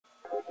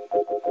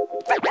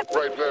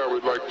Right now,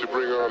 we'd like to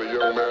bring on a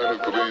young man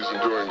who believes in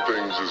doing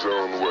things his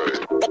own way.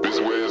 His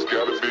way has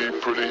got to be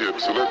pretty hip,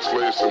 so let's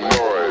lay some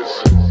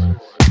noise.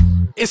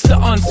 It's the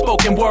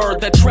unspoken word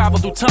that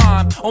traveled through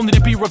time, only to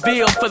be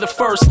revealed for the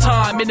first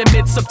time in the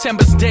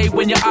mid-September's day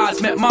when your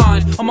eyes met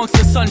mine. Amongst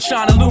the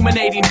sunshine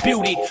illuminating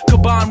beauty,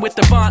 combined with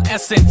divine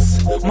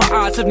essence my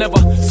eyes have never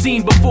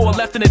seen before.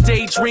 Left in a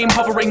daydream,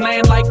 hovering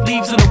land like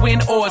leaves in the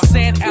wind or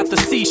sand at the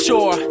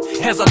seashore.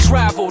 As I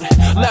traveled,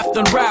 left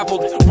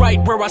unraveled, right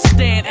where I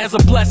stand as a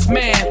blessed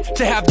man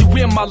to have you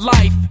in my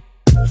life.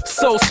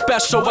 So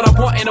special, what I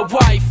want in a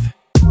wife.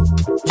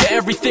 You're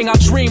everything I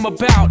dream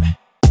about,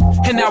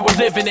 and now we're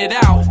living it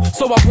out.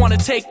 So I wanna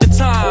take the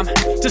time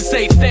to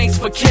say thanks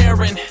for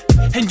caring,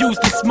 and use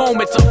this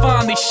moment to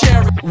finally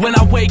share it. When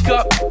I wake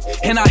up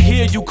and I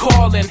hear you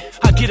calling,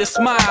 I get a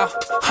smile,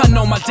 I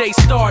know my day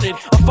started.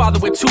 A father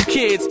with 2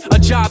 kids, a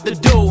job to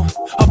do,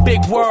 a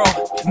big world,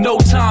 no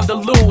time to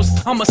lose.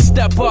 I'ma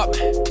step up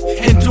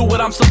and do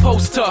what I'm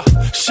supposed to.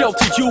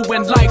 Shelter you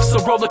when life's a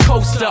roller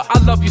coaster. I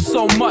love you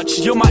so much,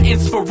 you're my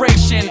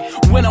inspiration.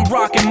 When I'm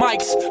rocking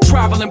mics,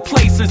 traveling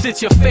places,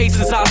 it's your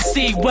faces I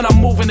see when I'm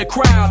moving the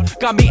crowd.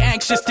 Got me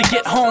anxious to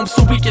get home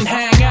so we can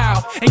hang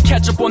out and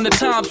catch up on the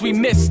times we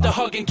missed. The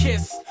hug and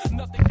kiss,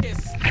 nothing can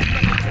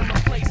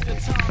replace the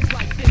times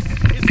like this.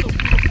 It's so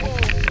beautiful,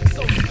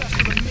 so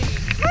special to me.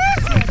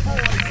 Two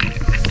boys,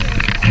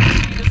 same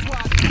that's why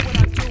I do what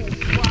I do,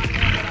 why I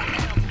am what I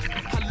am.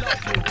 I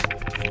love you.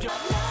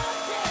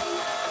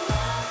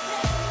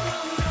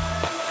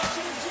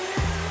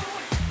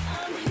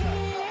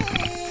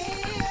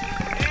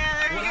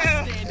 When I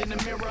stand in the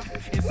mirror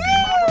and see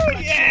my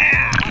reflection,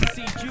 I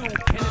see you and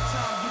the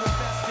time you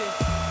invested,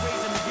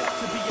 raising me up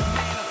to be a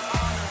man of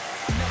honor.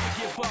 I never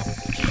give up,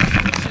 keep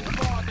pushing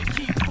farther,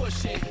 keep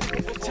pushing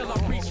till I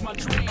reach my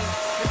dream.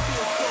 It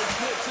feels so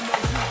good to know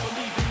you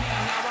believe in me.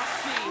 Now I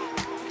see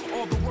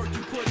all the work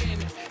you put in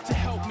to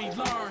help me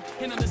learn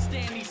and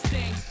understand these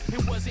things.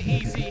 It wasn't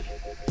easy,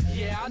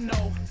 yeah I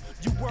know.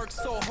 You worked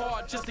so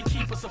hard just to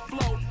keep us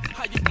afloat.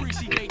 I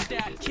appreciate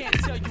that, can't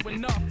tell you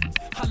enough.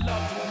 I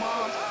love you,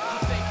 Mom, I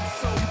thank you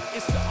so.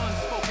 It's the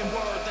unspoken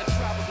word that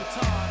traveled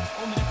through time,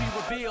 only to be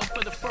revealed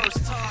for the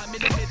first time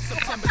in the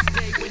mid-September's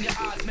day when your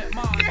eyes met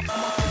mine.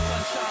 Amongst the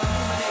sunshine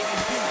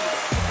illuminating beauty,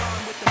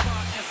 combined with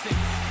divine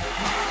essence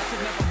my eyes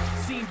have never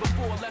seen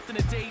before. Left in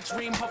a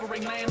daydream,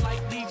 hovering land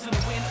like leaves in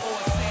the wind or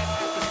sand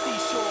at the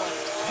seashore.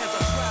 As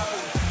I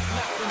traveled,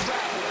 left and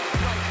raveled,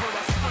 right where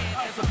I stand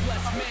as a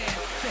blessed man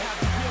to have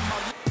you in my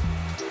life.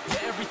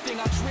 You're everything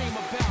I dream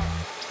about,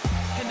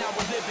 and now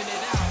we're living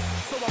it out.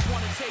 So I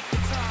wanna take the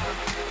time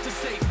to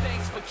say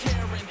thanks for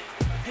caring,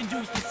 and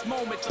use this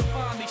moment to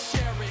finally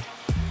share it.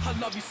 I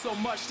love you so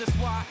much, that's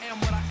why I am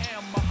what I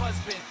am. My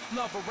husband,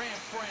 lover,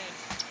 and friend.